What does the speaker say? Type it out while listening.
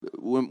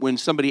when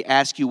somebody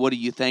asks you, what are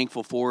you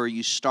thankful for,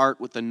 you start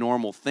with the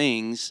normal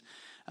things.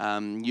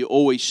 You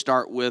always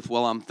start with,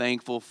 well, I'm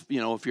thankful.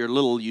 If you're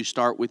little, you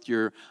start with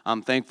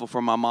I'm thankful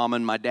for my mom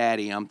and my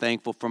daddy. I'm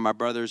thankful for my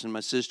brothers and my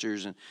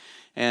sisters.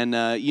 And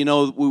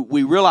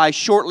we realize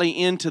shortly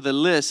into the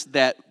list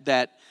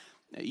that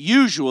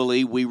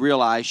usually we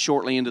realize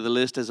shortly into the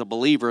list as a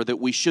believer that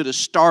we should have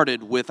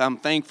started with, I'm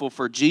thankful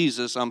for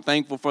Jesus, I'm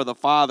thankful for the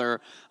Father,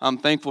 I'm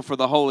thankful for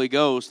the Holy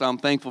Ghost, I'm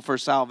thankful for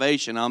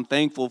salvation, I'm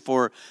thankful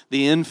for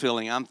the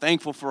infilling, I'm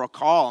thankful for a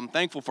call, I'm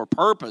thankful for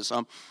purpose,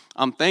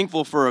 I'm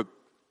thankful for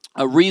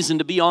a reason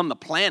to be on the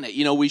planet.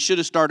 We should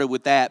have started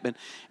with that,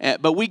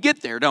 but we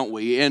get there, don't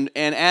we? And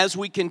as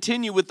we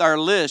continue with our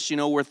list,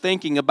 we're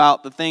thinking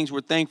about the things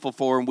we're thankful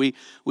for, and we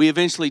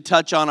eventually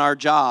touch on our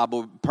job,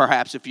 or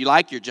perhaps if you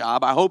like your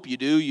job, I hope you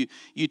do,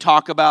 you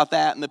talk about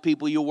that and the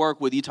people you work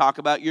with, you talk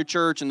about your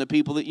church and the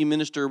people that you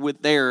minister with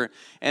there,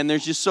 and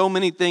there's just so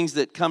many things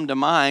that come to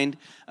mind.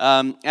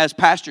 As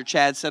Pastor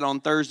Chad said on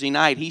Thursday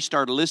night, he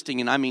started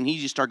listing, and he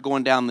just started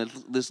going down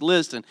this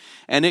list,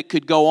 and it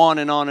could go on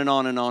and on and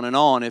on and on and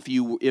on if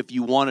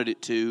you wanted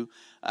it to.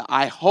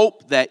 I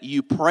hope that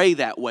you pray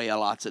that way a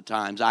lots of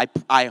times.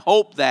 I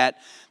hope that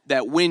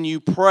when you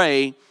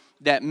pray,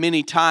 that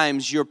many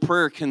times your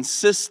prayer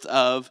consists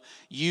of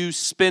you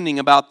spending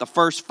about the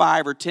first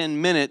 5 or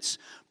 10 minutes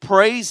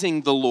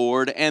praising the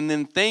Lord and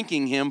then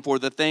thanking Him for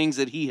the things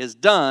that He has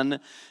done,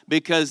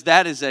 because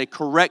that is a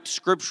correct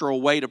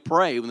scriptural way to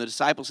pray. When the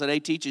disciples said, hey,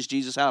 teach us,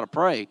 Jesus, how to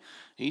pray,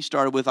 He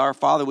started with, our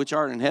Father which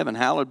art in heaven,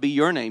 hallowed be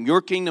your name.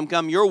 Your kingdom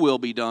come, your will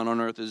be done on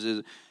earth as it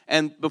is.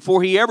 And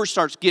before He ever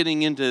starts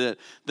getting into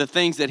the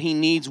things that He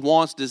needs,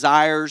 wants,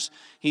 desires,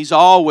 He's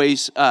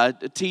always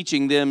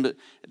teaching them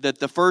that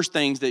the first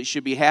things that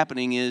should be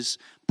happening is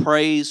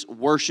praise,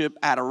 worship,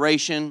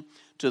 adoration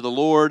to the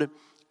Lord.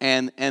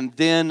 And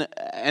then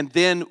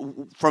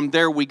from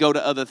there we go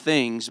to other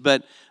things.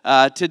 But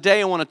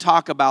today I want to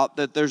talk about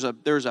that there's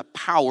a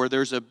power,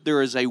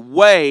 there is a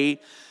way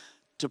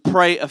to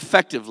pray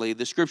effectively.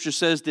 The Scripture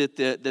says that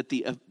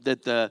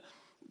the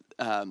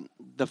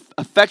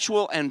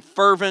effectual and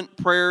fervent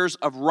prayers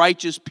of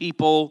righteous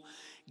people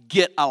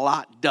get a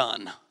lot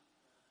done.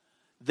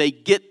 They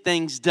get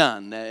things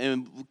done.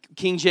 And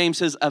King James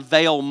says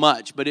avail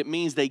much, but it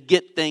means they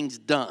get things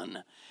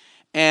done.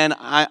 And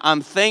I'm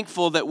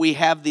thankful that we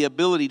have the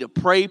ability to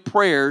pray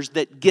prayers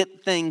that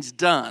get things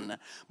done.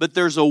 But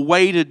there's a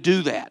way to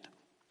do that.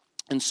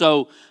 And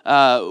so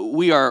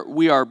we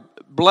are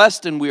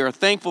blessed and we are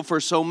thankful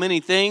for so many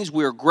things.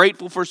 We are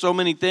grateful for so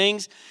many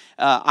things.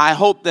 I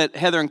hope that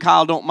Heather and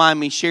Kyle don't mind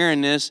me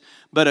sharing this,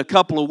 but a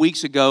couple of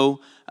weeks ago,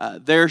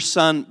 their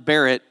son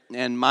Barrett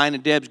and mine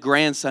and Deb's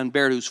grandson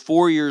Barrett, who's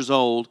 4 years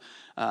old,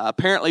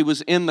 apparently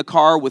was in the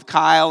car with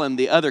Kyle and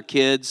the other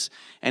kids,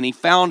 and he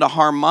found a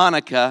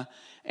harmonica,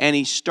 and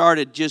he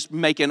started just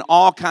making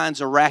all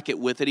kinds of racket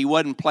with it. He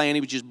wasn't playing,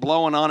 he was just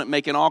blowing on it,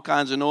 making all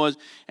kinds of noise,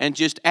 and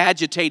just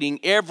agitating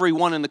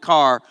everyone in the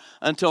car,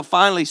 until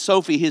finally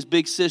Sophie, his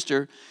big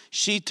sister,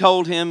 she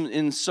told him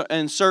in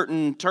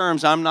certain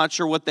terms, I'm not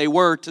sure what they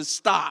were, to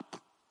stop.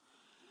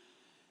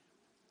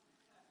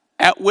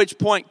 At which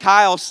point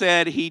Kyle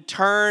said he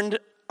turned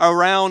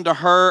around to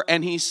her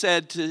and he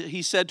said to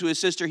his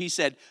sister, he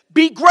said,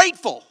 be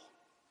grateful.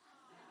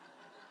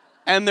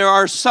 And there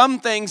are some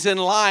things in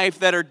life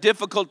that are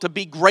difficult to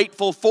be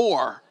grateful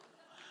for.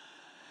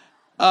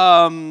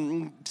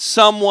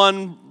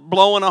 Someone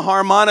blowing a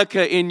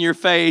harmonica in your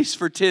face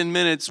for 10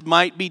 minutes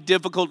might be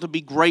difficult to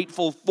be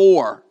grateful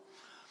for.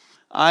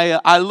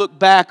 I look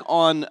back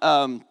on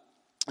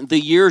the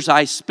years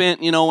I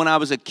spent, when I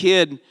was a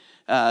kid.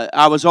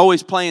 I was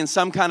always playing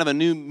some kind of a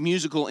new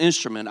musical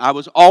instrument. I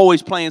was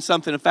always playing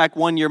something. In fact,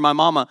 one year my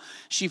mama,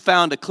 she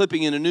found a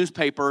clipping in a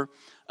newspaper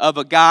of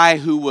a guy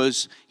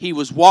he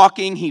was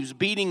walking, he was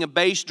beating a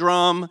bass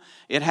drum.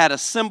 It had a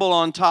cymbal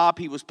on top.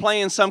 He was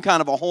playing some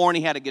kind of a horn.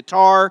 He had a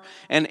guitar,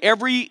 and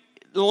every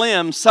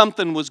limb,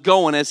 something was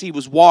going as he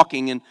was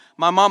walking. And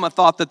my mama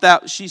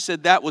thought she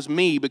said that was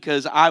me,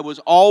 because I was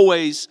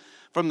always,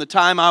 from the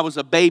time I was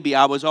a baby,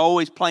 I was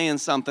always playing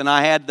something.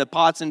 I had the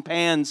pots and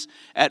pans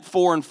at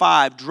 4 and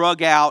 5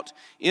 drug out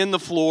in the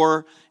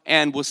floor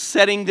and was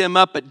setting them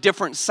up at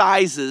different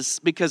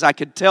sizes because I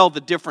could tell the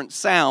different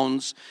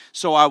sounds.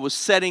 So I was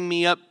setting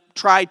me up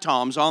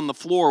tritoms on the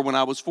floor when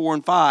I was 4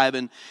 and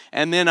 5,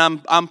 and then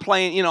I'm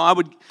playing. I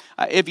would,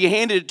 if you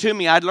handed it to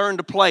me, I'd learn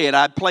to play it.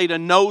 I played a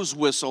nose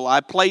whistle.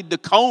 I played the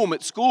comb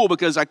at school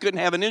because I couldn't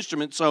have an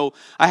instrument, so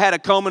I had a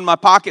comb in my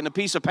pocket and a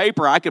piece of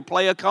paper. I could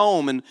play a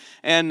comb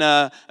and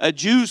a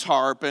Jew's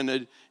harp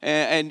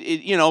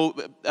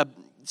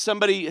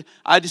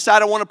I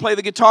decided I want to play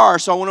the guitar,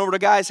 so I went over to a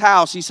guy's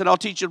house. He said, I'll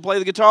teach you to play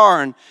the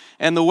guitar.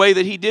 And the way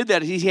that he did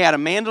that, he had a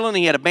mandolin,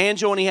 he had a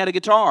banjo, and he had a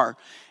guitar.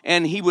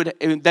 And he would,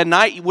 that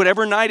night,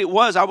 whatever night it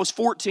was, I was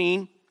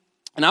 14,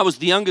 And I was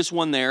the youngest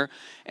one there,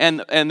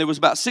 and there was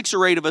about 6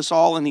 or 8 of us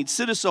all, and he'd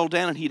sit us all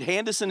down, and he'd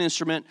hand us an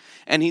instrument,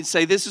 and he'd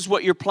say, this is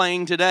what you're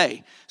playing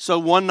today. So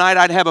one night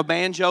I'd have a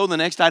banjo, the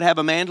next I'd have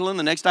a mandolin,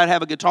 the next I'd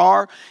have a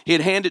guitar.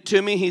 He'd hand it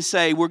to me, he'd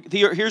say,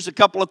 here's a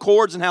couple of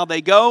chords and how they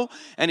go,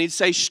 and he'd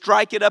say,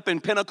 strike it up in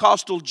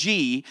Pentecostal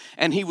G,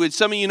 and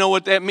some of you know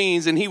what that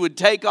means, and he would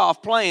take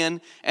off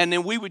playing, and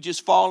then we would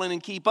just fall in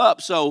and keep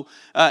up. So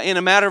in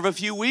a matter of a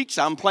few weeks,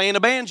 I'm playing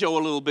a banjo a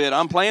little bit,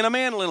 I'm playing a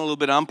mandolin a little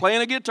bit, I'm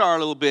playing a guitar a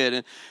little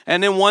bit.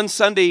 And then one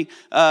Sunday,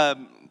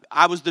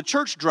 I was the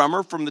church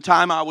drummer from the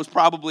time I was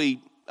probably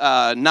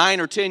 9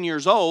 or 10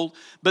 years old.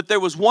 But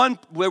there was one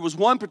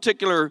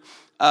particular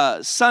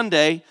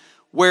Sunday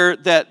where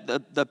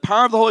the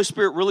power of the Holy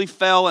Spirit really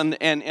fell. And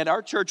at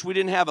our church, we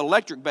didn't have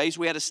electric bass;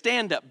 we had a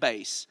stand-up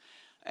bass.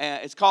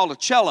 It's called a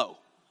cello.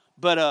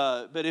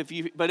 But if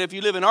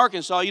you live in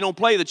Arkansas, you don't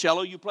play the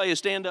cello; you play a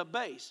stand-up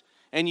bass.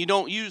 And you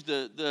don't use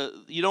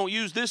you don't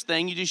use this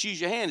thing. You just use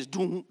your hands.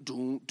 Doom,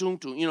 doom, doom,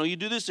 doom. You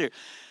do this here.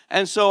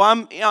 And so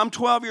I'm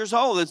 12 years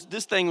old.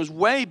 This thing was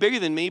way bigger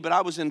than me, but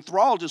I was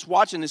enthralled just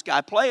watching this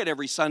guy play it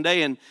every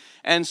Sunday.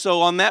 And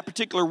so on that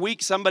particular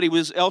week, somebody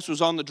else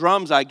was on the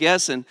drums, I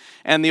guess, and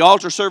the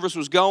altar service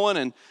was going,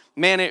 and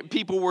man,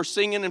 people were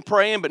singing and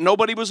praying, but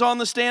nobody was on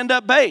the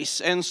stand-up bass.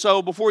 And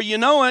so before you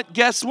know it,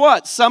 guess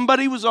what?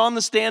 Somebody was on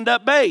the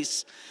stand-up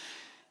bass.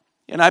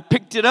 And I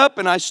picked it up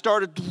and I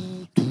started,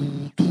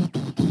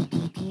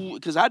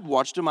 because I'd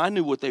watched them, I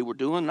knew what they were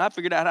doing, and I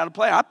figured out how to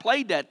play. I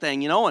played that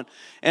thing,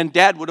 and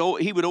Dad would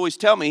always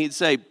tell me, he'd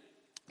say,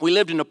 we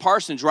lived in a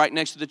parsonage right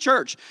next to the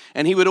church,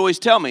 and he would always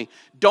tell me,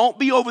 don't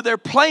be over there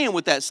playing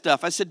with that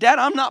stuff. I said, Dad,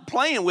 I'm not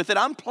playing with it,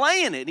 I'm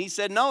playing it. And he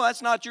said, no,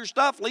 that's not your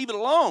stuff, leave it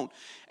alone.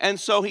 And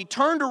so he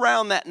turned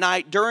around that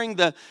night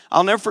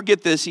I'll never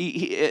forget this,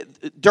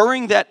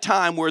 during that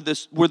time where the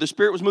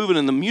Spirit was moving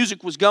and the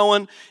music was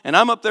going, and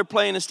I'm up there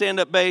playing a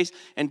stand-up bass,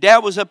 and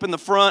Dad was up in the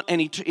front,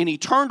 and he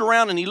turned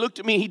around and he looked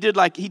at me, he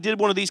did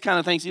one of these kind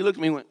of things, he looked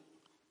at me and went,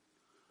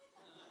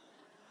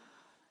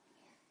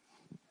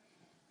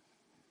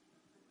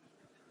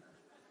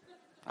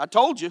 I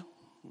told you,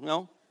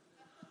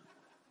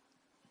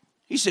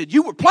 He said,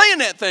 you were playing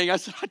that thing. I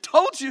said, I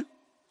told you.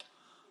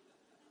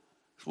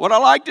 It's what I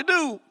like to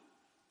do.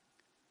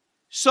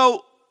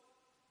 So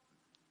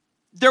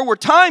there were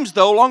times,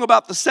 though, along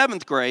about the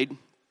 7th grade,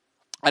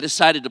 I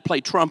decided to play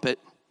trumpet.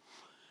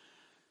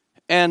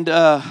 And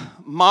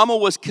Mama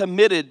was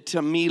committed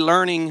to me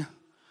learning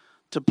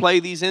to play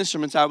these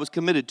instruments I was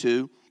committed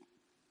to.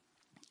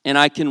 And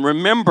I can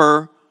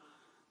remember,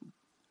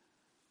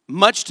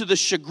 much to the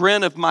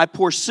chagrin of my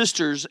poor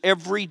sisters,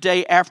 every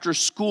day after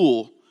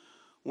school,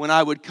 when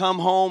I would come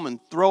home and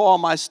throw all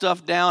my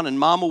stuff down, and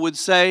Mama would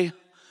say,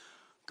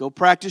 go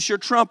practice your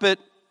trumpet.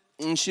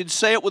 And she'd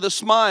say it with a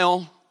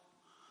smile.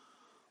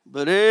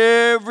 But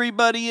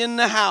everybody in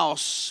the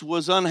house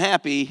was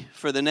unhappy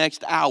for the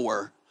next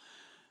hour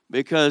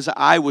because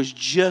I was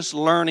just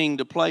learning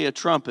to play a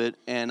trumpet,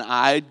 and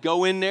I'd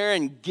go in there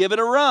and give it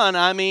a run.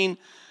 I mean,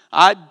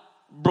 I'd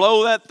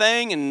blow that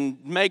thing and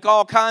make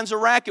all kinds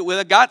of racket with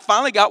it.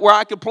 Finally got where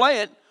I could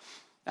play it.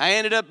 I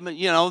ended up,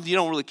 you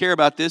don't really care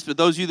about this, but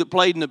those of you that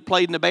played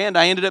in the band,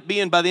 I ended up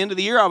being, by the end of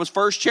the year, I was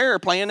first chair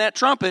playing that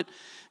trumpet.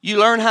 You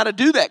learn how to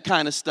do that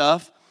kind of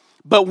stuff.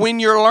 But when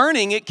you're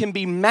learning, it can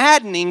be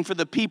maddening for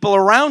the people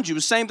around you.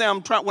 The same thing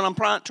when I'm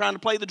trying to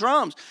play the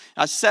drums.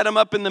 I set them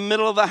up in the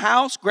middle of the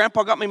house.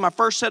 Grandpa got me my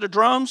first set of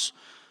drums.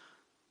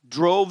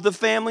 Drove the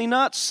family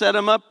nuts, set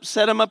them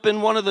up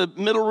in one of the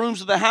middle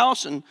rooms of the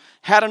house, and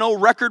had an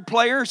old record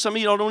player. Some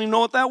of you don't even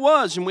know what that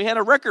was. And we had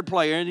a record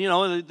player.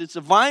 And, it's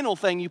a vinyl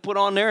thing you put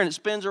on there, and it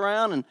spins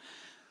around. And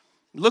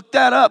look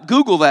that up.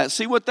 Google that.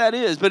 See what that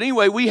is. But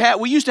anyway,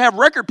 we used to have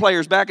record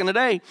players back in the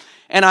day.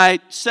 And I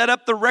set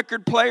up the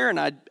record player,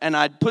 and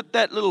I'd put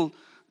that little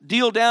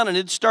deal down, and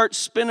it'd start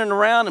spinning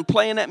around and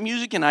playing that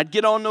music, and I'd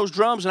get on those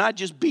drums, and I'd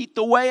just beat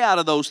the way out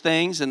of those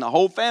things, and the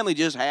whole family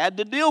just had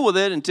to deal with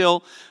it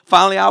until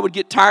finally I would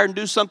get tired and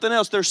do something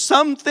else. There's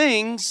some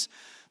things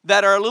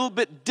that are a little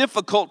bit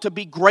difficult to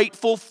be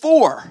grateful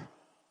for,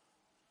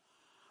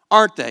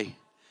 aren't they?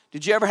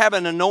 Did you ever have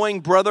an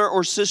annoying brother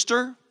or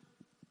sister?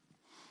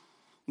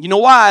 You know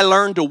why I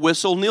learned to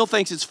whistle? Neil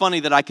thinks it's funny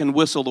that I can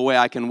whistle the way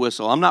I can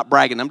whistle. I'm not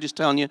bragging. I'm just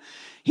telling you.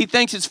 He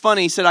thinks it's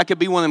funny. He said I could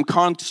be one of them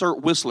concert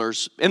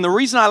whistlers. And the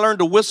reason I learned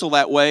to whistle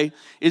that way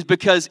is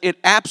because it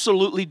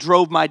absolutely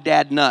drove my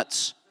dad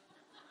nuts.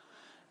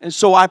 And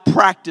so I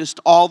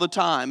practiced all the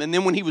time. And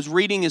then when he was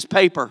reading his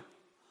paper,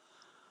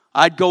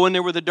 I'd go in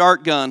there with a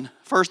dart gun.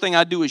 First thing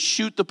I'd do is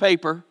shoot the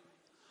paper.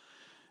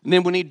 And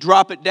then when he'd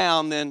drop it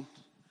down, then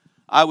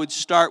I would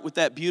start with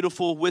that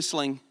beautiful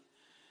whistling.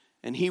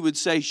 And he would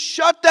say,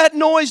 shut that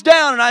noise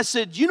down. And I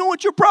said, you know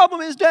what your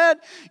problem is, Dad?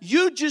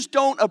 You just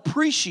don't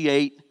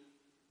appreciate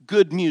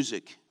good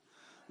music.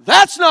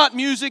 That's not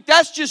music.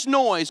 That's just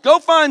noise. Go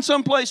find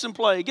someplace and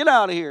play. Get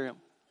out of here.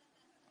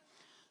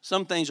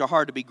 Some things are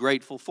hard to be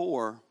grateful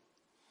for.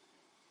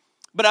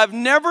 But I've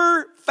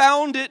never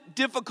found it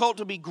difficult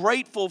to be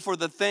grateful for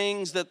the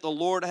things that the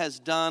Lord has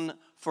done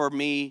for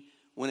me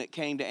when it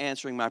came to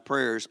answering my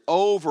prayers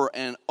over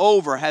and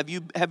over. Have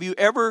you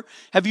ever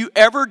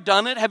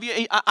done it?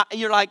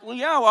 You're like, well,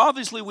 yeah, well,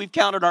 obviously we've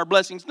counted our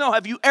blessings. No,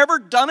 have you ever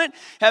done it?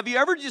 Have you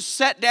ever just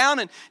sat down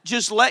and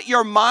just let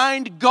your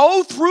mind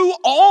go through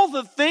all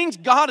the things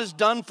God has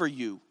done for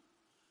you?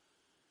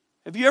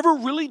 Have you ever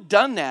really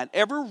done that?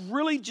 Ever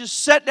really just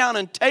sat down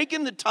and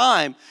taken the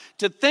time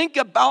to think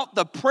about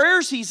the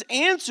prayers He's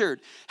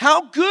answered?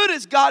 How good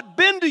has God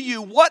been to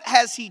you? What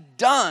has He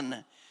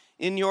done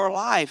in your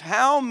life?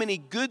 How many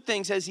good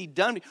things has He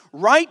done?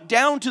 Right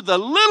down to the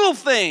little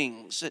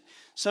things that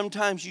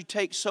sometimes you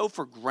take so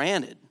for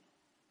granted.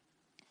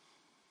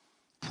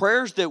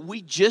 Prayers that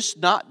we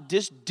just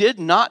did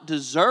not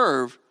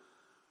deserve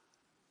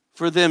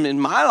for them. In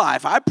my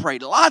life, I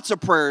prayed lots of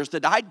prayers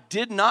that I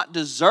did not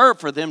deserve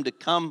for them to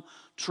come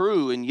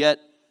true. And yet,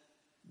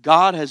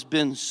 God has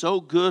been so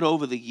good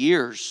over the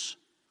years,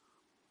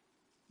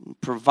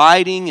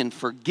 providing and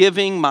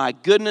forgiving. My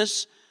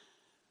goodness,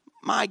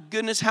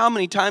 how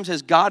many times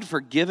has God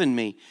forgiven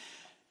me?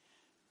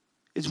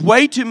 It's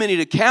way too many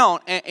to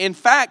count. In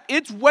fact,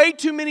 it's way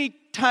too many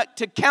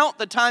to count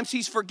the times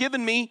He's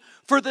forgiven me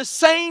for the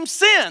same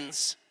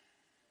sins.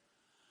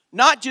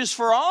 Not just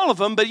for all of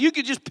them, but you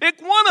could just pick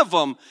one of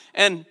them.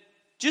 And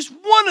just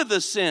one of the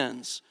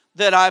sins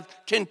that I've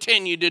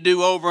continued to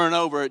do over and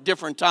over at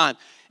different times.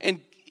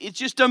 And it's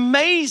just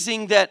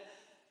amazing that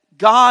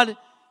God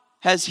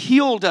has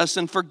healed us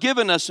and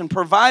forgiven us and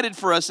provided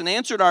for us and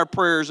answered our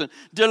prayers and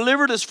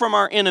delivered us from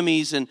our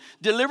enemies and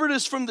delivered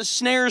us from the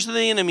snares of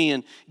the enemy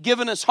and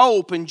given us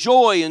hope and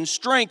joy and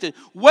strength. And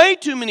way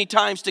too many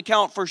times to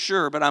count for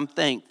sure, but I'm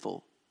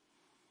thankful.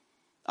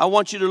 I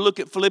want you to look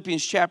at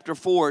Philippians chapter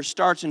 4. It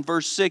starts in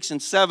verse 6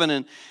 and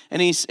 7.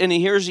 And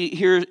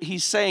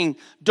he's saying,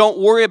 don't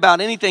worry about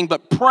anything,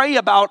 but pray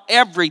about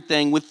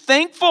everything. With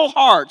thankful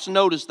hearts,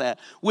 notice that.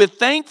 With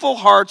thankful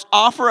hearts,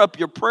 offer up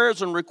your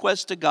prayers and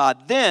requests to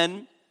God.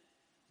 Then,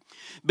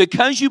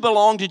 because you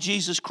belong to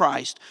Jesus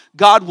Christ,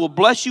 God will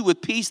bless you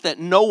with peace that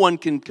no one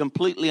can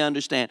completely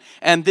understand.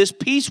 And this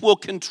peace will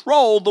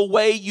control the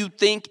way you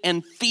think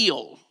and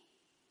feel.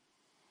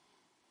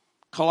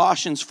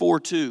 Colossians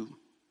 4:2.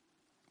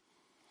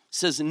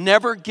 Says,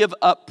 never give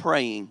up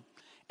praying.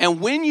 And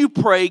when you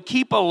pray,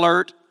 keep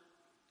alert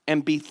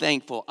and be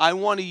thankful. I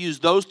want to use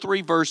those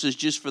three verses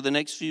just for the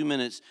next few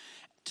minutes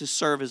to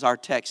serve as our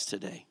text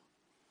today.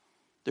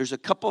 There's a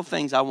couple of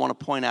things I want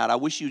to point out. I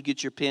wish you'd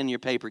get your pen and your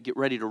paper. Get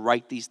ready to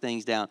write these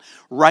things down.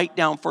 Write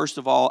down, first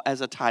of all, as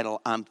a title,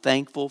 I'm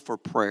thankful for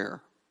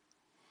prayer.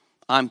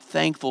 I'm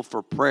thankful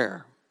for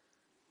prayer.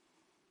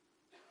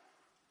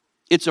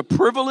 It's a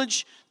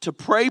privilege to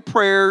pray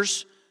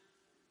prayers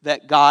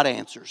that God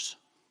answers.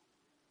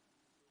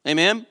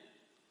 Amen?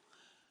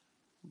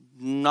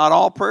 Not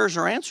all prayers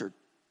are answered.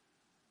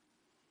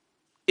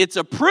 It's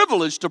a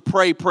privilege to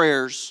pray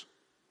prayers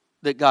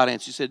that God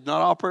answers. You said,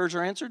 not all prayers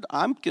are answered?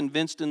 I'm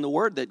convinced in the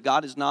Word that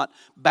God is not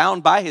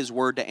bound by His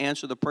Word to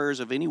answer the prayers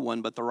of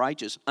anyone but the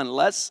righteous,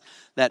 unless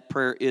that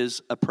prayer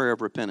is a prayer of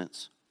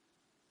repentance.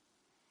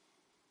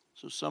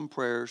 So some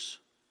prayers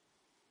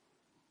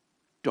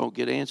don't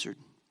get answered.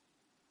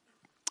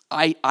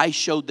 I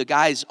showed the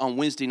guys on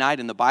Wednesday night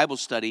in the Bible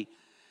study,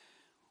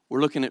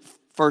 we're looking at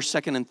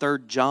 1st, 2nd, and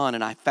 3rd John,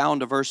 and I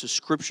found a verse of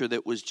Scripture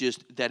that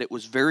it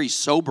was very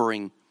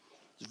sobering.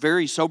 It's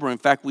very sobering. In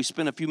fact, we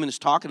spent a few minutes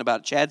talking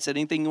about it. Chad said,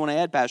 anything you want to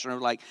add, Pastor? And I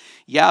was like,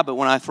 yeah, but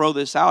when I throw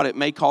this out, it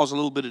may cause a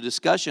little bit of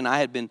discussion. I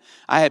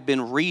had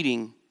been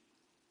reading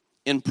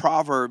in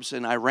Proverbs,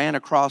 and I ran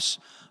across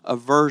a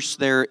verse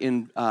there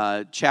in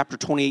chapter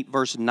 28,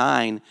 verse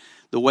 9.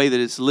 The way that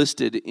it's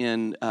listed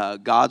in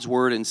God's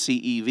Word and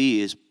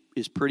CEV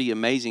is pretty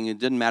amazing. It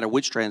doesn't matter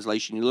which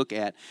translation you look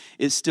at.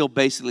 It still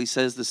basically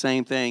says the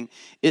same thing.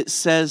 It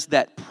says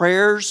that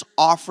prayers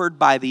offered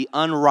by the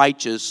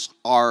unrighteous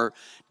are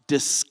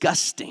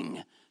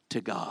disgusting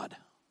to God.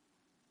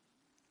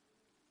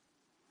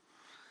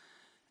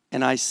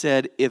 And I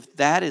said, if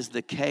that is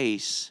the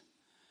case,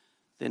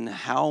 then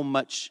how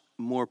much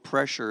more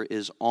pressure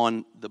is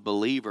on the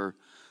believer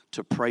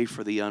to pray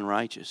for the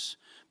unrighteous?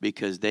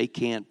 Because they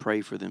can't pray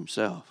for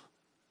themselves.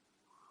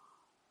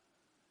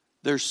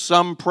 There's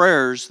some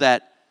prayers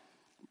that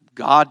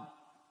God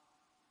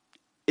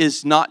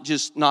is not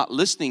just not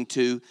listening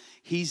to,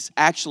 He's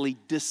actually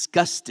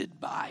disgusted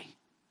by.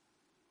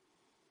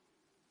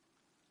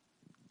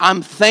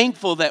 I'm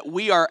thankful that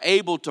we are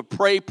able to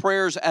pray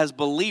prayers as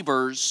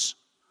believers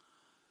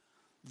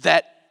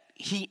that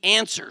He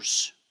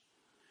answers.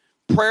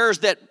 Prayers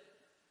that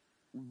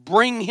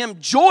bring Him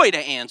joy to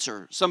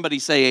answer. Somebody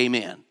say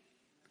amen.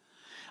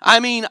 I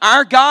mean,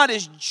 our God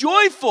is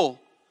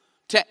joyful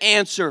to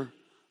answer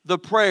the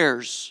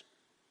prayers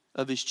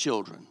of His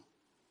children.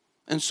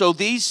 And so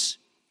these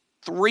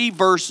 3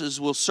 verses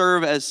will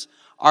serve as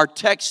our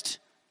text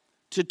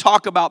to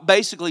talk about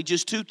basically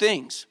just 2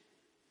 things.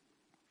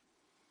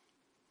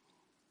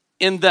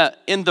 In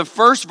the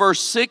first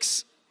verse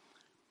 6,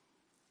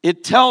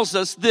 it tells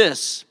us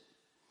this: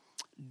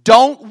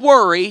 don't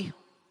worry,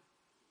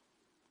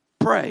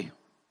 pray.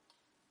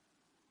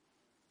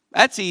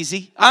 That's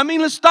easy. I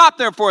mean, let's stop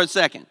there for a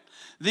second.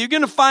 You're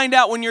going to find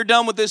out when you're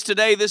done with this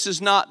today, this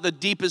is not the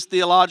deepest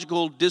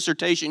theological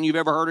dissertation you've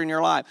ever heard in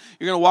your life.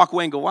 You're going to walk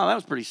away and go, wow, that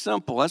was pretty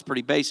simple. That's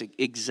pretty basic.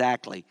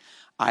 Exactly.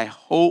 I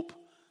hope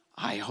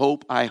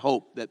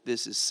that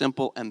this is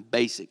simple and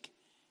basic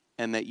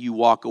and that you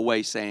walk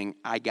away saying,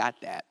 I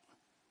got that.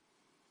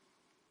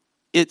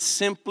 It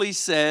simply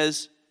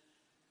says,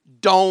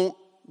 don't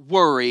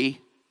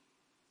worry,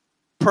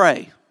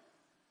 pray.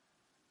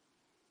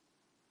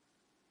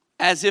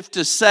 As if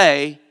to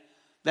say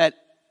that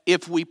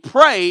if we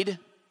prayed,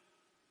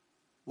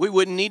 we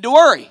wouldn't need to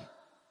worry.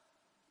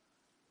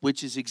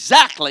 Which is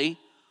exactly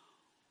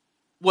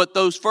what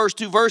those first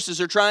two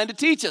verses are trying to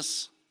teach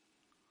us.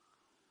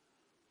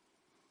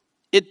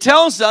 It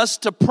tells us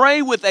to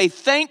pray with a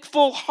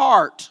thankful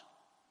heart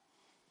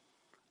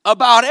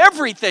about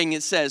everything,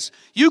 it says.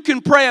 You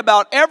can pray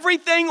about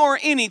everything or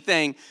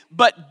anything,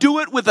 but do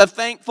it with a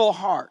thankful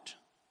heart.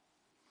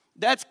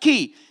 That's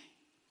key.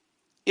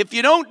 If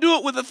you don't do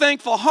it with a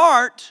thankful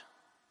heart,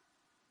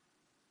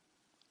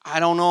 I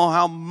don't know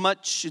how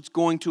much it's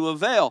going to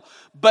avail.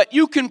 But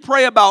you can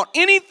pray about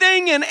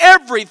anything and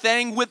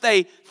everything with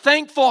a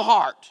thankful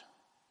heart.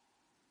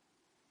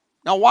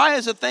 Now, why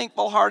is a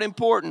thankful heart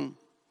important?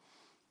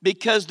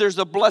 Because there's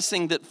a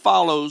blessing that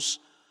follows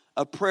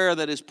a prayer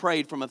that is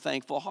prayed from a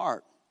thankful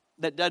heart.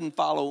 That doesn't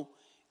follow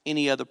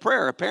any other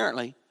prayer,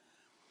 apparently.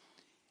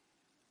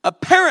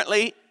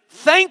 Apparently,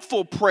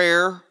 thankful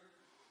prayer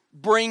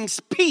brings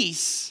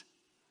peace,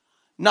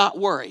 not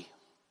worry.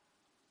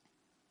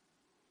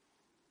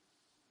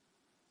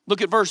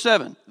 Look at verse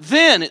 7.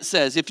 Then it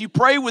says, if you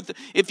pray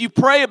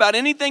about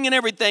anything and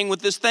everything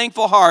with this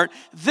thankful heart,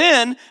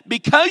 then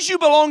because you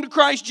belong to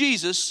Christ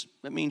Jesus,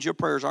 that means your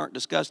prayers aren't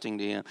disgusting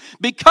to Him.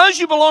 Because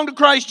you belong to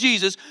Christ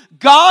Jesus,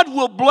 God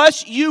will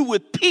bless you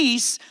with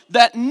peace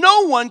that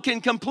no one can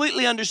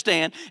completely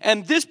understand,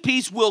 and this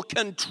peace will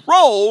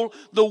control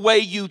the way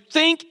you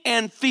think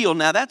and feel.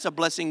 Now that's a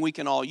blessing we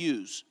can all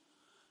use.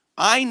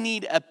 I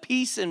need a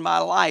peace in my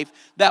life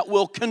that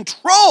will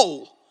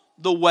control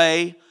the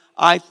way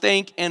I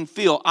think and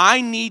feel.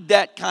 I need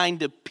that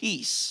kind of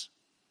peace.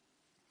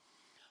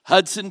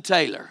 Hudson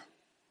Taylor,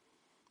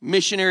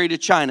 missionary to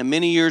China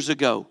many years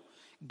ago,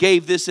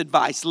 gave this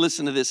advice.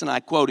 Listen to this, and I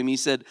quote him. He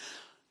said,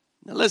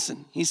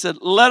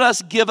 let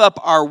us give up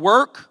our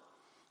work,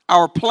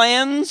 our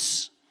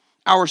plans,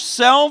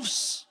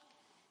 ourselves,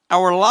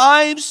 our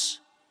lives,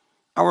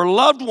 our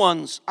loved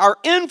ones, our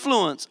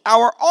influence,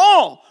 our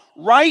all,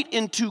 right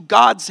into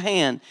God's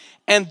hand.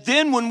 And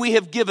then when we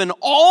have given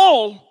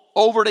all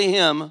over to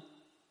Him,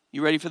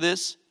 you ready for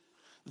this?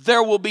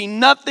 There will be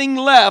nothing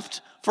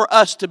left for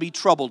us to be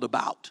troubled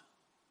about.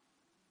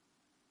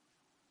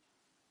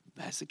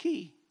 That's the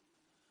key.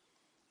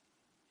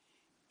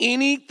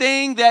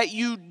 Anything that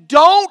you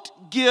don't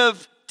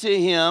give to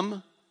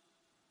Him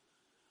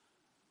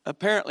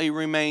apparently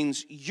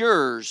remains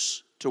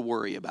yours to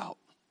worry about.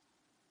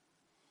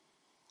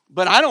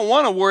 But I don't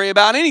want to worry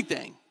about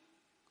anything.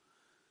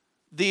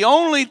 The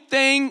only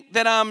thing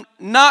that I'm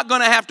not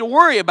going to have to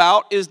worry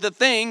about is the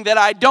thing that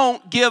I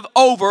don't give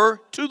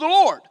over to the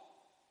Lord.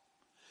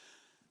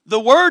 The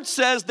Word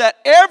says that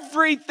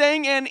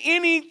everything and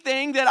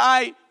anything that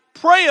I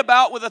pray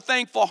about with a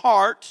thankful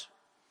heart,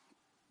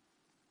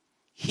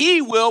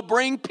 He will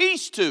bring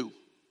peace to.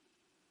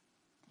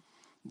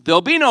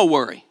 There'll be no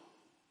worry.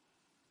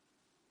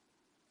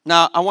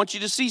 Now, I want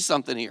you to see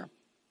something here.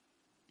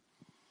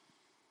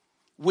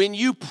 When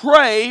you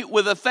pray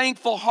with a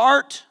thankful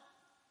heart,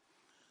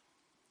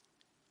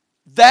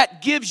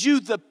 that gives you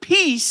the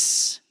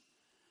peace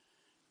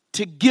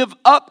to give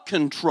up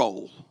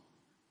control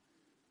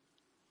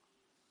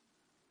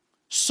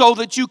so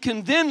that you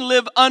can then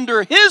live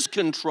under His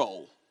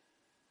control.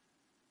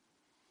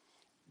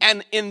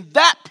 And in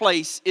that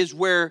place is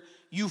where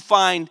you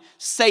find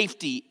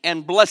safety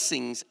and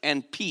blessings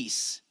and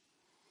peace.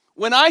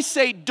 When I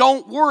say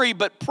don't worry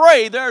but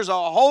pray, there's a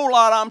whole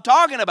lot I'm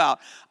talking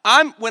about.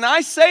 When I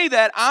say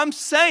that, I'm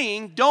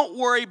saying don't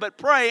worry but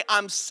pray.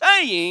 I'm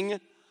saying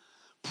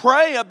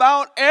pray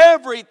about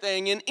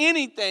everything and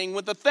anything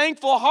with a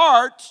thankful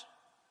heart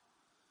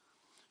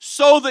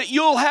so that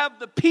you'll have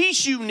the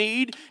peace you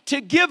need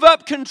to give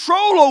up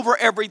control over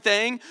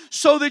everything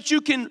so that you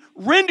can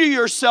render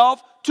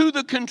yourself to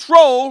the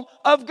control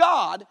of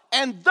God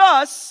and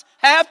thus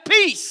have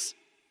peace.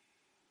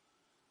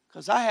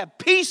 Because I have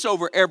peace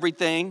over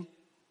everything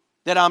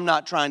that I'm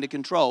not trying to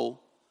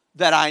control,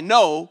 that I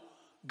know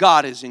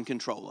God is in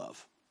control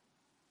of.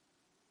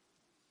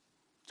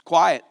 It's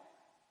quiet.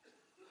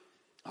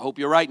 I hope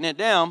you're writing it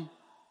down.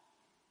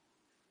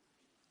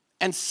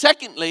 And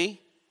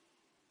secondly,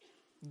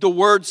 the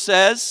Word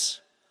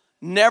says,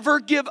 never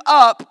give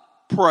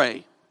up,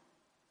 pray.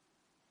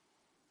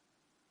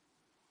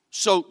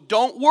 So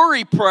don't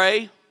worry,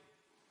 pray.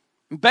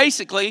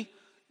 Basically,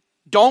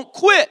 don't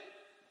quit,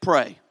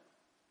 pray.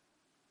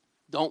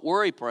 Don't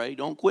worry, pray.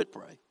 Don't quit,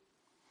 pray.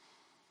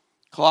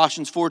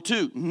 Colossians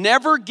 4:2,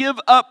 never give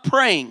up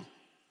praying.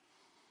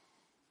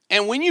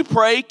 And when you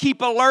pray,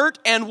 keep alert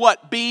and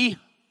what? Be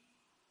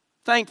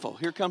thankful.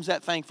 Here comes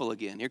that thankful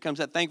again. Here comes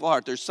that thankful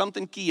heart. There's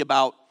something key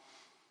about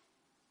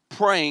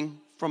praying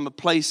from a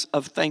place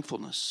of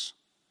thankfulness.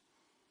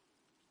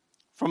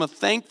 From a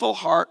thankful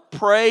heart,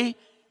 pray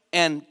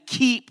and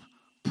keep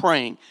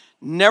praying.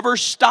 Never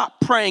stop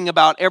praying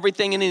about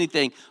everything and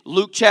anything.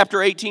 Luke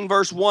chapter 18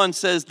 verse 1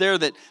 says there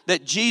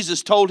that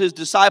Jesus told his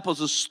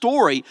disciples a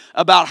story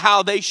about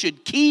how they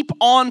should keep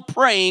on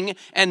praying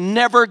and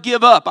never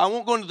give up. I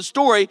won't go into the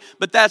story,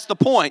 but that's the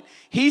point.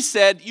 He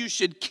said you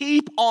should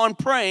keep on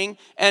praying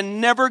and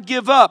never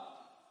give up.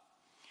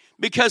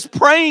 Because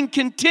praying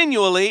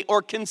continually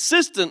or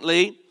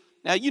consistently,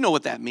 now you know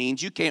what that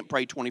means. You can't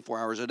pray 24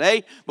 hours a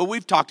day, but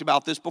we've talked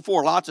about this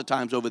before lots of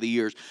times over the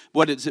years.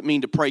 What does it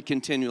mean to pray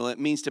continually? It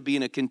means to be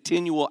in a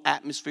continual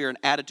atmosphere and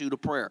attitude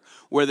of prayer,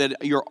 where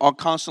that you're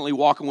constantly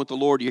walking with the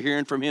Lord. You're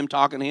hearing from Him,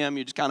 talking to Him.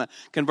 You're just kind of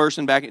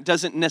conversing back. It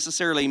doesn't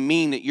necessarily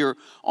mean that you're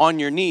on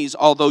your knees,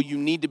 although you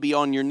need to be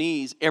on your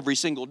knees every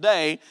single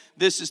day.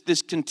 This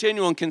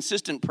continual and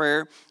consistent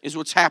prayer is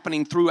what's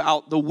happening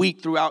throughout the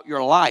week, throughout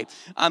your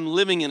life. I'm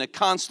living in a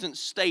constant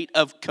state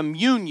of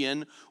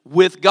communion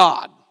with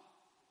God.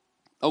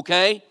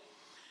 Okay?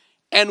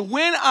 And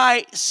when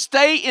I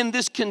stay in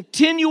this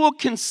continual,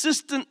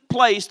 consistent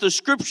place, the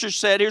scripture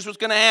said, here's what's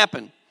going to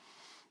happen.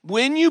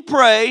 When you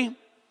pray,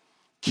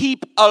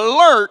 keep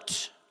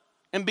alert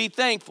and be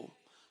thankful.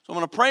 So I'm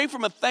going to pray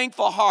from a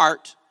thankful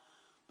heart,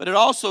 but it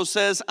also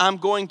says I'm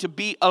going to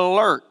be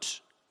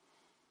alert.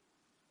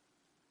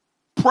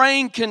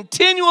 Praying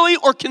continually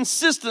or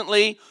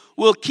consistently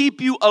will keep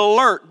you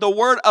alert. The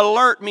word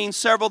alert means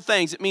several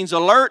things. It means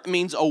alert, it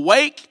means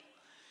awake.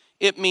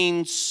 It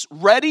means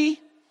ready.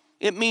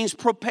 It means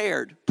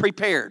prepared.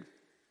 Prepared.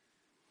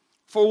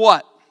 For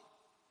what?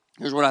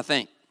 Here's what I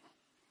think.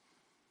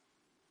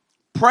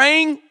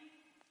 Praying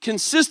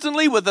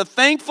consistently with a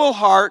thankful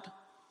heart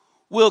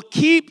will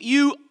keep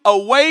you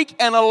awake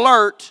and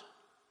alert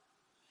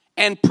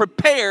and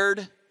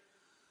prepared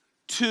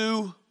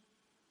to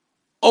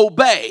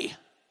obey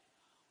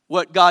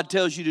what God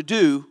tells you to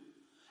do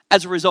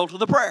as a result of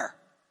the prayer.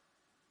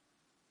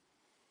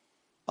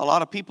 A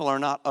lot of people are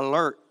not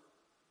alert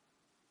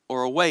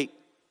or awake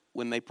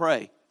when they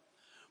pray.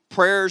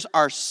 Prayers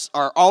are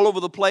all over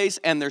the place,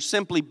 and they're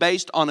simply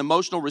based on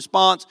emotional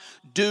response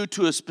due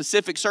to a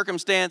specific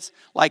circumstance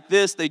like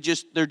this. They're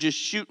just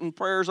shooting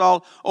prayers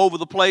all over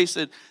the place.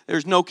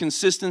 There's no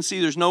consistency.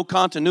 There's no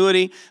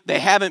continuity. They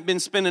haven't been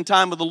spending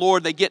time with the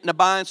Lord. They get in a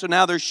bind, so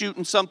now they're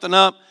shooting something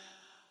up,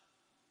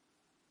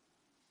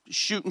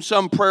 shooting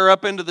some prayer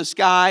up into the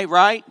sky,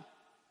 right?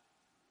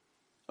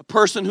 A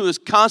person who is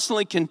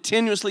constantly,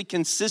 continuously,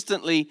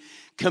 consistently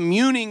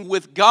communing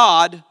with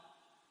God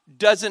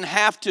doesn't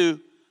have to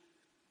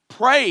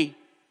pray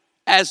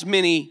as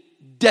many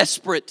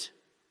desperate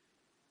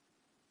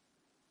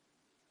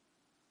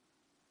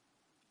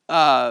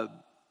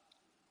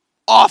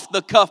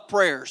off-the-cuff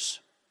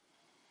prayers.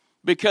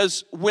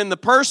 Because when the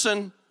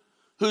person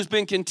who's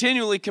been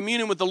continually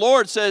communing with the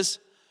Lord says,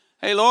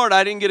 hey, Lord,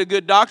 I didn't get a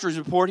good doctor's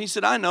report. He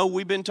said, I know,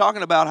 we've been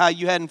talking about how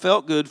you hadn't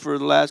felt good for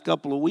the last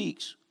couple of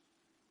weeks.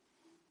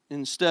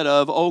 Instead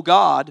of, oh,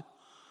 God,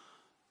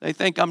 they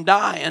think I'm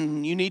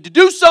dying. You need to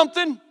do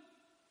something.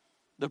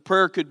 The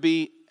prayer could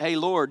be, hey,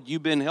 Lord,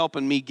 you've been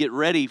helping me get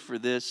ready for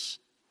this.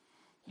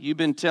 You've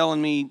been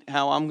telling me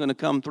how I'm going to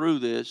come through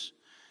this.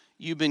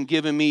 You've been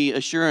giving me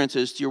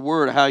assurances to your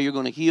word how you're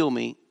going to heal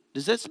me.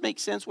 Does this make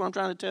sense what I'm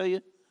trying to tell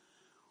you?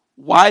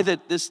 Why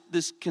that this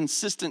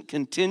consistent,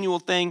 continual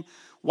thing,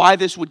 why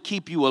this would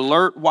keep you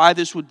alert, why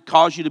this would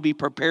cause you to be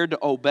prepared to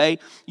obey.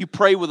 You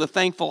pray with a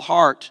thankful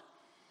heart.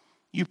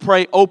 You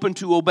pray open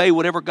to obey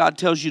whatever God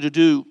tells you to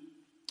do.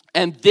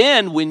 And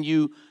then when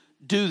you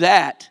do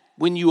that,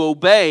 when you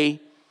obey,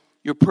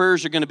 your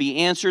prayers are going to be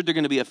answered. They're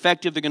going to be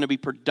effective. They're going to be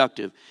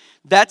productive.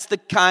 That's the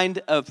kind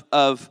of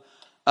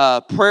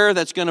prayer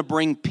that's going to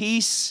bring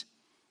peace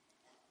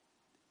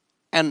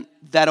and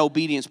that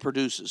obedience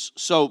produces.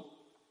 So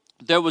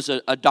there was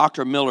a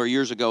Dr. Miller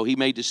years ago. He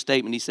made this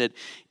statement. He said,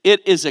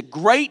 it is a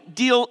great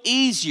deal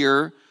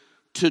easier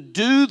to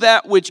do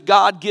that which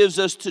God gives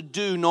us to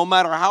do, no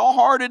matter how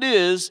hard it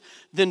is,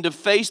 than to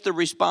face the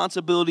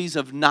responsibilities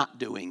of not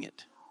doing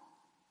it.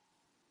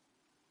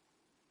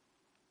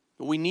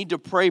 We need to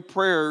pray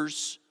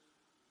prayers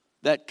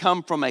that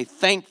come from a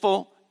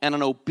thankful and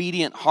an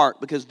obedient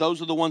heart, because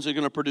those are the ones that are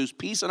going to produce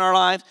peace in our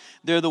lives.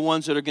 They're the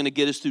ones that are going to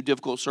get us through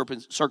difficult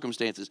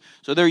circumstances.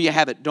 So there you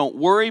have it. Don't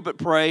worry, but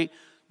pray.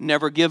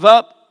 Never give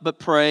up, but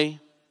pray.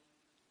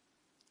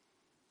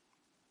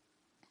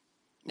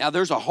 Now,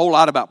 there's a whole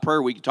lot about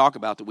prayer we could talk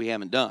about that we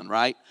haven't done,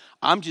 right?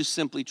 I'm just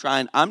simply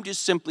trying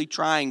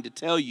to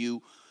tell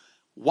you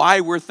why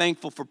we're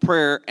thankful for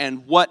prayer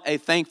and what a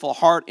thankful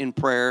heart in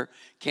prayer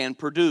can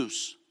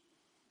produce.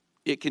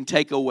 It can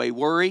take away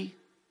worry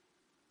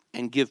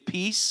and give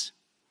peace.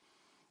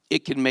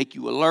 It can make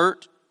you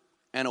alert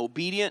and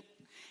obedient.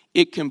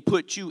 It can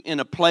put you in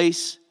a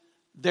place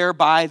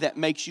thereby that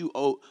makes you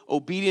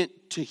obedient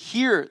to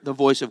hear the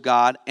voice of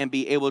God and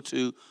be able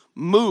to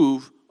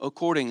move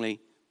accordingly.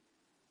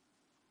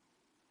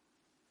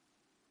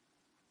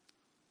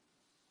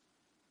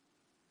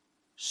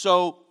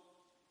 So,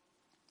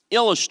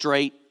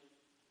 illustrate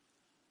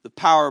The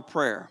power of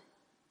prayer.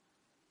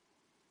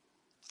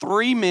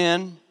 3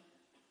 men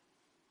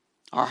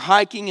are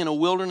hiking in a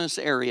wilderness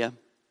area,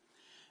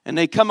 and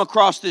they come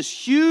across this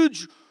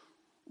huge,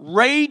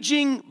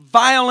 raging,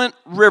 violent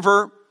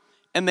river,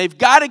 and they've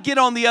got to get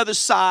on the other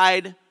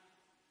side,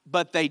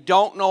 but they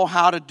don't know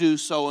how to do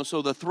so. And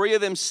so the 3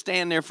 of them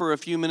stand there for a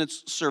few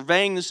minutes,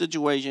 surveying the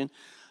situation,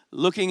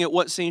 looking at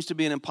what seems to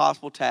be an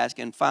impossible task.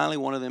 And finally,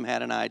 one of them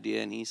had an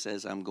idea, and he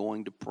says, I'm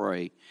going to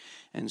pray.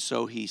 And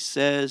so he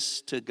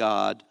says to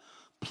God,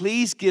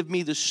 please give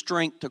me the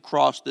strength to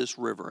cross this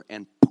river.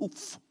 And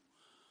poof,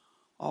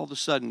 all of a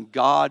sudden,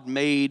 God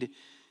made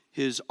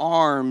his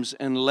arms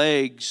and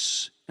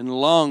legs and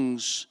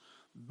lungs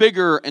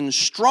bigger and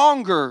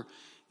stronger.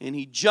 And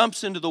he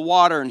jumps into the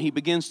water and he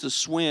begins to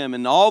swim.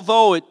 And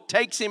although it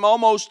takes him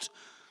almost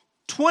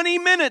 20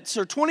 minutes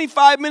or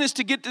 25 minutes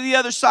to get to the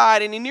other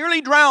side, and he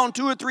nearly drowned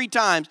 2 or 3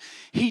 times,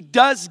 he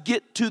does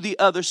get to the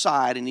other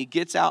side, and he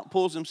gets out,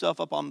 pulls himself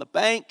up on the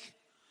bank.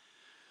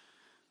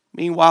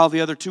 Meanwhile,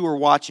 the other 2 are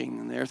watching,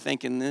 and they're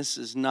thinking, this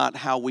is not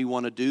how we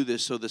want to do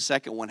this. So the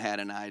second one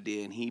had an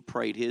idea, and he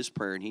prayed his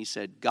prayer, and he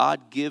said,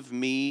 God, give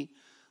me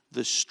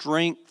the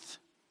strength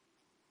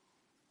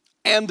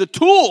and the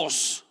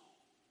tools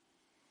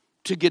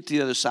to get to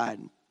the other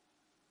side.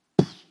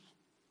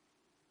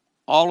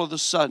 All of a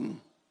sudden,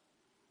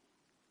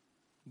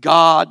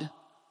 God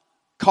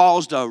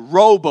caused a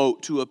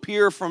rowboat to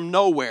appear from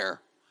nowhere.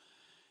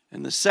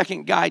 And the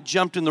second guy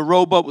jumped in the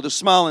rowboat with a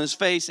smile on his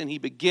face, and he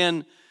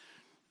began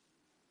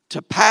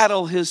to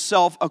paddle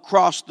himself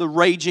across the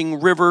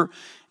raging river.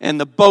 And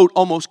the boat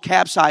almost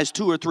capsized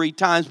 2 or 3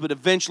 times, but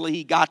eventually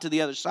he got to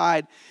the other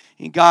side.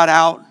 He got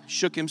out,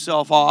 shook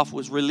himself off,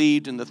 was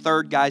relieved, and the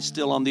third guy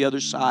still on the other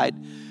side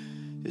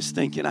is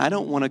thinking, I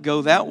don't want to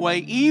go that way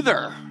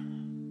either.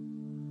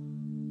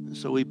 And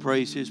so he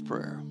prays his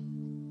prayer.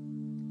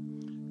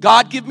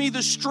 God, give me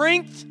the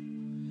strength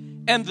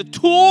and the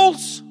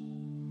tools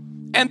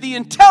and the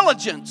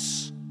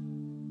intelligence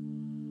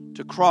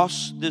to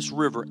cross this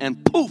river.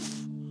 And poof,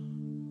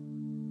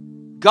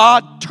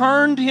 God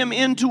turned him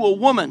into a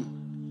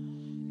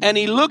woman, and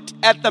he looked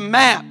at the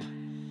map,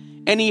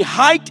 and he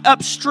hiked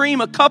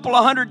upstream a couple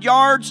of 100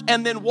 yards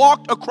and then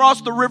walked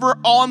across the river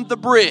on the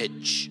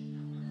bridge.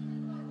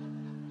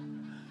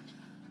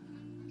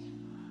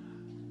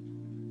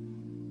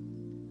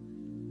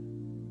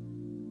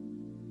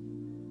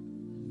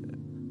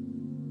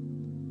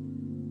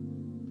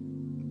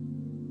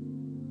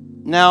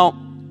 Now,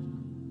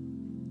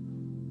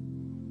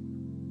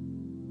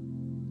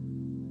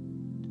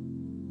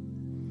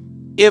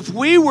 if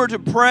we were to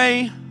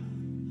pray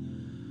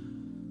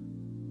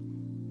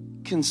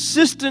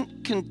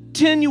consistent,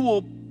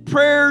 continual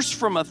prayers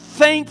from a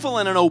thankful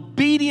and an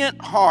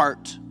obedient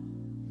heart,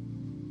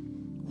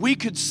 we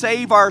could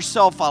save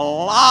ourselves a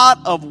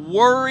lot of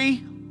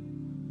worry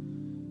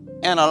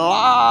and a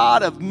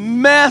lot of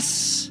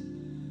mess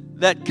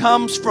that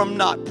comes from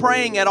not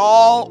praying at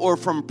all or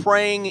from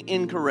praying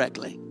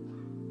incorrectly.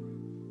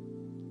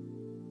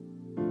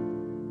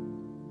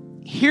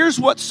 Here's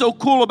what's so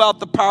cool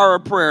about the power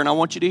of prayer, and I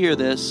want you to hear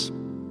this.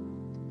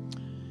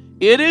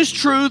 It is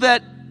true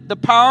that the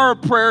power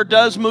of prayer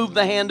does move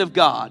the hand of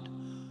God,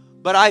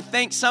 but I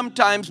think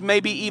sometimes,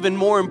 maybe even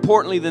more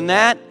importantly than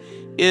that,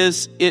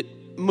 is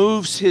it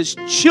moves his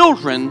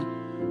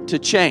children to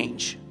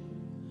change.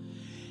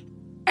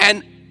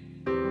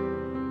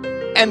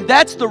 And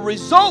that's the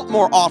result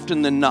more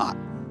often than not.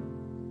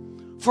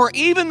 For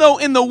even though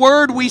in the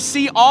Word we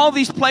see all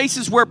these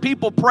places where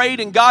people prayed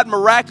and God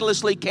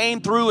miraculously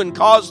came through and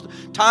caused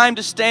time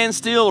to stand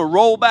still or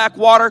roll back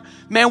water,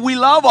 man, we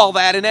love all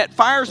that, and that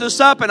fires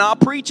us up, and I'll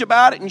preach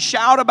about it and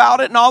shout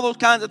about it and all those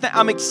kinds of things.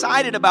 I'm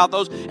excited about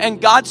those,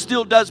 and God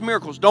still does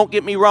miracles, don't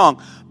get me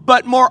wrong.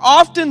 But more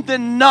often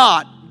than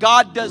not,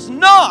 God does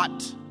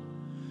not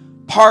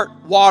part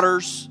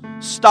waters,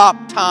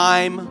 stop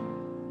time.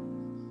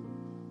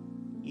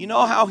 You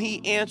know how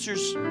he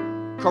answers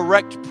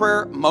correct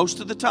prayer most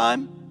of the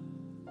time?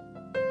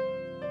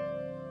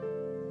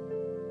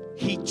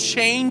 He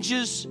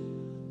changes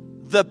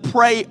the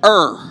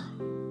prayer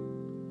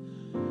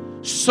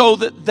so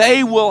that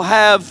they will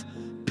have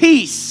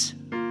peace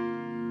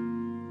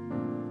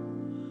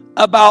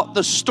about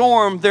the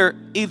storm they're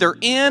either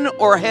in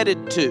or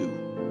headed to.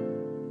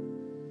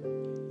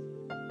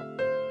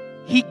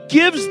 He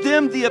gives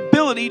them the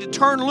ability to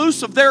turn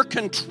loose of their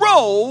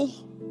control,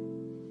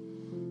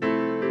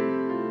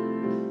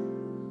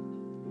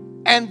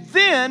 and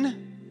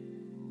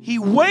then he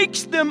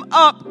wakes them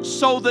up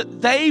so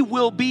that they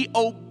will be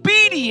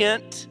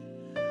obedient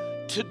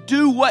to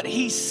do what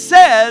he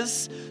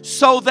says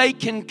so they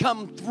can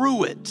come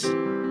through it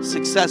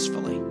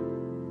successfully.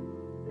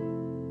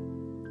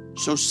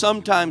 So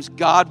sometimes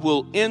God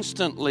will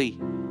instantly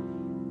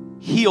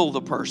heal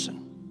the person.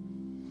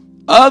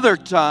 Other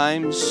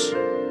times,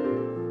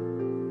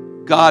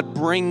 God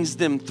brings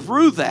them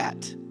through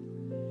that.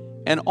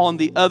 And on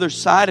the other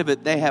side of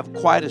it, they have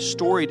quite a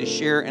story to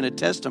share and a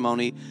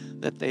testimony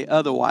that they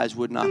otherwise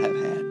would not have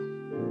had.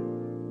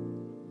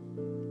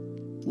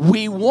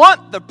 We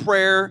want the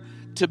prayer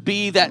to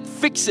be that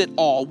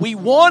fix-it-all. We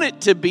want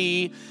it to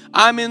be,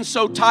 I'm in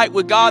so tight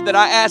with God that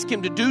I ask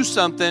Him to do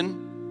something.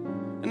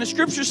 And the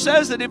Scripture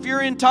says that if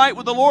you're in tight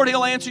with the Lord,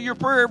 He'll answer your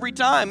prayer every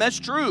time. That's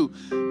true.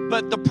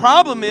 But the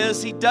problem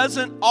is He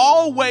doesn't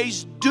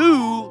always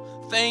do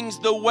things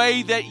the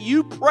way that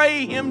you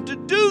pray Him to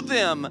do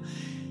them.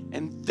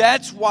 And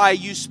that's why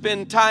you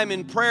spend time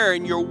in prayer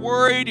and you're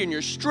worried and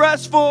you're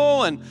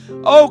stressful and,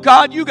 oh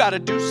God, you got to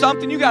do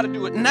something. You got to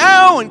do it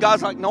now. And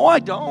God's like, no, I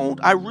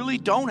don't. I really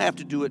don't have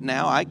to do it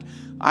now.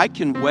 I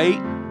can wait.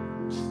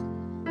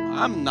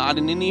 I'm not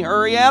in any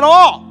hurry at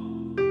all.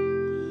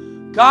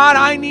 God,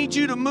 I need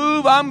you to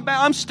move.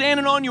 I'm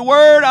standing on your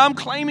word. I'm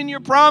claiming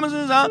your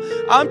promises.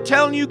 I'm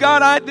telling you,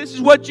 God, this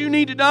is what you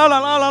need to do. La,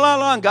 la, la, la,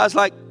 la. And God's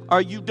like,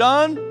 are you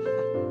done?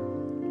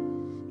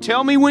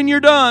 Tell me when you're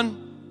done.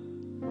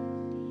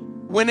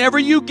 Whenever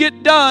you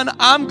get done,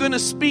 I'm going to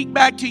speak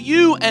back to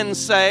you and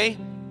say,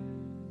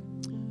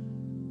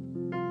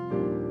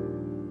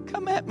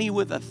 come at me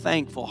with a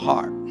thankful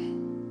heart.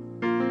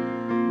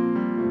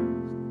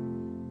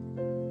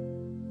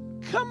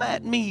 Come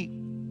at me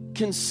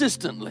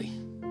consistently.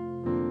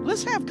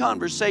 Let's have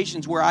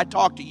conversations where I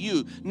talk to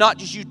you, not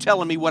just you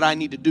telling me what I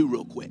need to do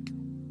real quick.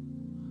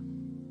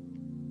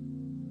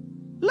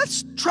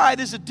 Let's try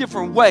this a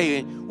different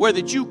way, where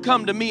that you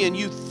come to me and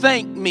you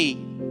thank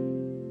me.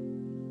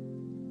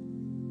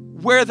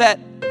 Where that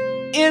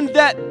in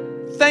that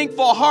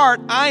thankful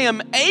heart, I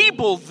am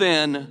able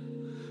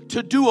then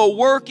to do a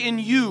work in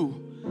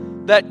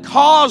you that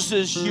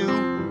causes you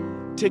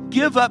to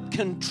give up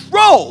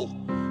control,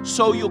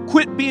 so you'll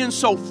quit being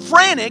so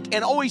frantic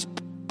and always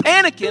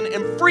panicking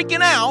and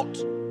freaking out,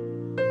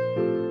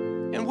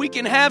 and we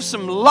can have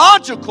some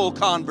logical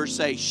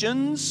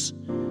conversations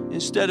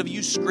instead of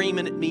you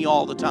screaming at me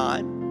all the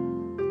time,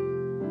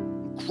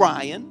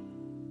 crying.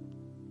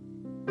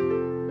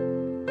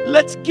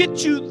 Let's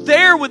get you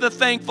there with a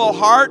thankful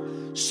heart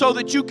so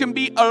that you can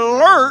be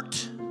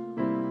alert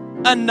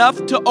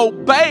enough to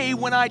obey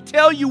when I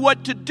tell you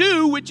what to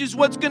do, which is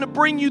what's going to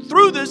bring you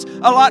through this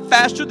a lot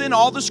faster than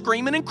all the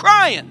screaming and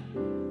crying.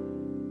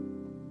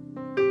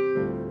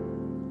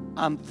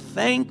 I'm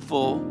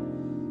thankful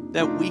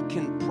that we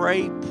can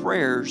pray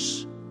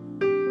prayers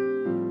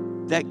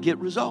that get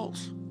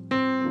results.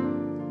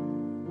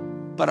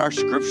 But our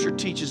Scripture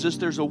teaches us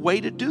there's a way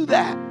to do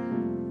that.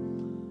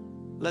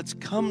 Let's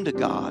come to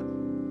God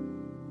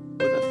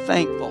with a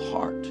thankful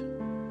heart.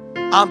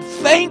 I'm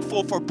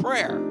thankful for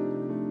prayer.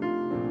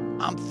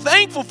 I'm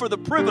thankful for the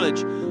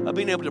privilege of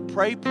being able to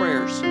pray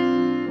prayers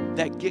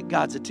that get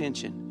God's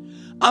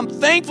attention. I'm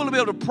thankful to be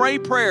able to pray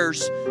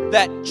prayers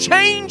that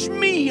change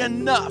me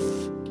enough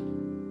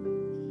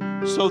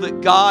so that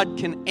God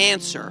can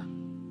answer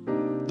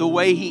the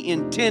way He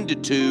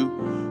intended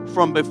to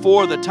from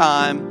before the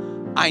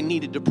time I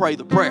needed to pray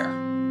the prayer.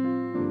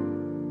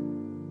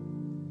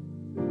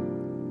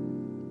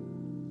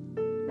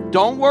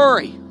 Don't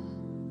worry.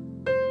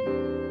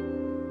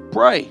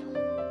 Pray.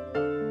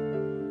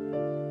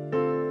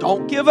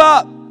 Don't give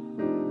up.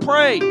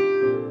 Pray.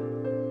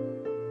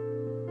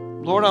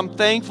 Lord, I'm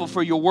thankful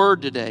for your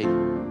word today.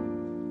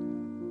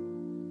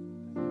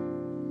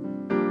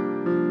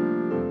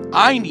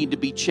 I need to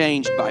be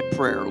changed by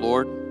prayer,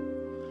 Lord.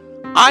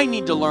 I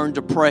need to learn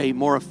to pray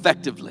more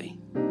effectively,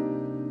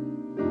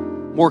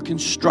 more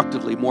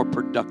constructively, more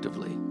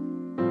productively.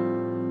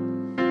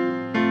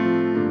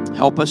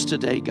 Help us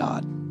today,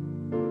 God.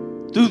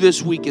 Through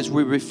this week as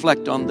we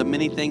reflect on the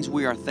many things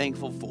we are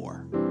thankful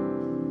for,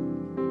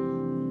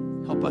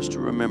 help us to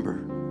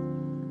remember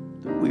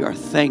that we are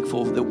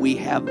thankful that we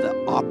have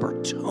the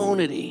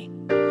opportunity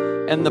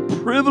and the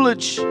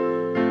privilege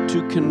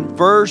to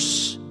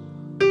converse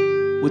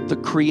with the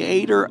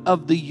Creator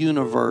of the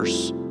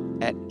universe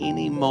at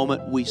any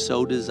moment we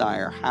so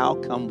desire. How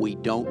come we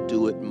don't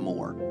do it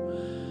more?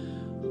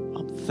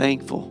 I'm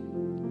thankful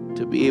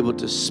to be able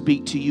to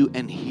speak to you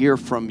and hear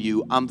from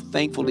you. I'm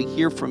thankful to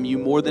hear from you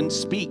more than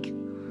speak.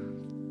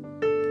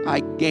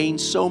 I gain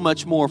so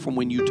much more from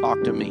when you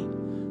talk to me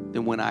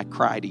than when I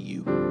cry to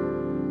you.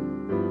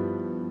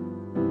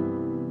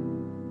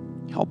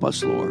 Help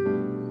us,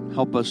 Lord.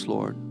 Help us,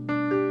 Lord,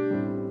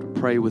 to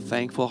pray with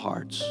thankful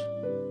hearts.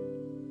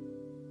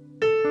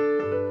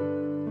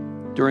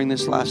 During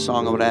this last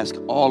song, I would ask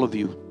all of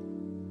you,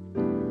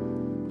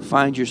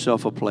 find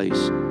yourself a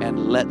place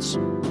and let's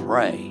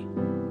pray.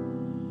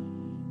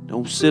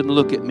 Don't sit and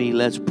look at me.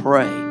 Let's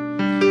pray.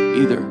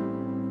 Either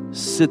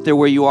sit there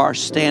where you are,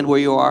 stand where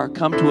you are,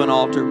 come to an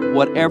altar,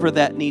 whatever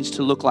that needs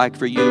to look like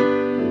for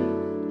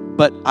you.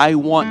 But I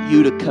want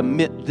you to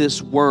commit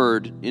this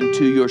word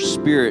into your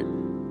spirit.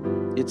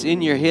 It's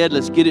in your head.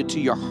 Let's get it to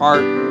your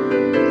heart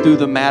through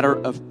the matter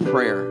of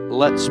prayer.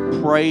 Let's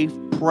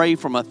pray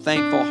from a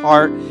thankful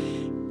heart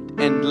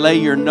and lay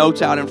your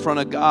notes out in front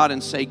of God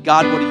and say,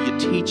 God, what are you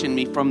teaching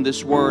me from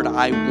this word?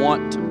 I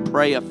want to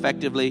pray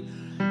effectively.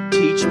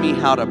 Teach me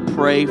how to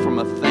pray from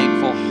a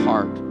thankful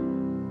heart.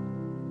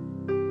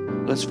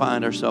 Let's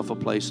find ourselves a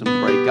place and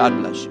pray. God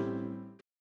bless you.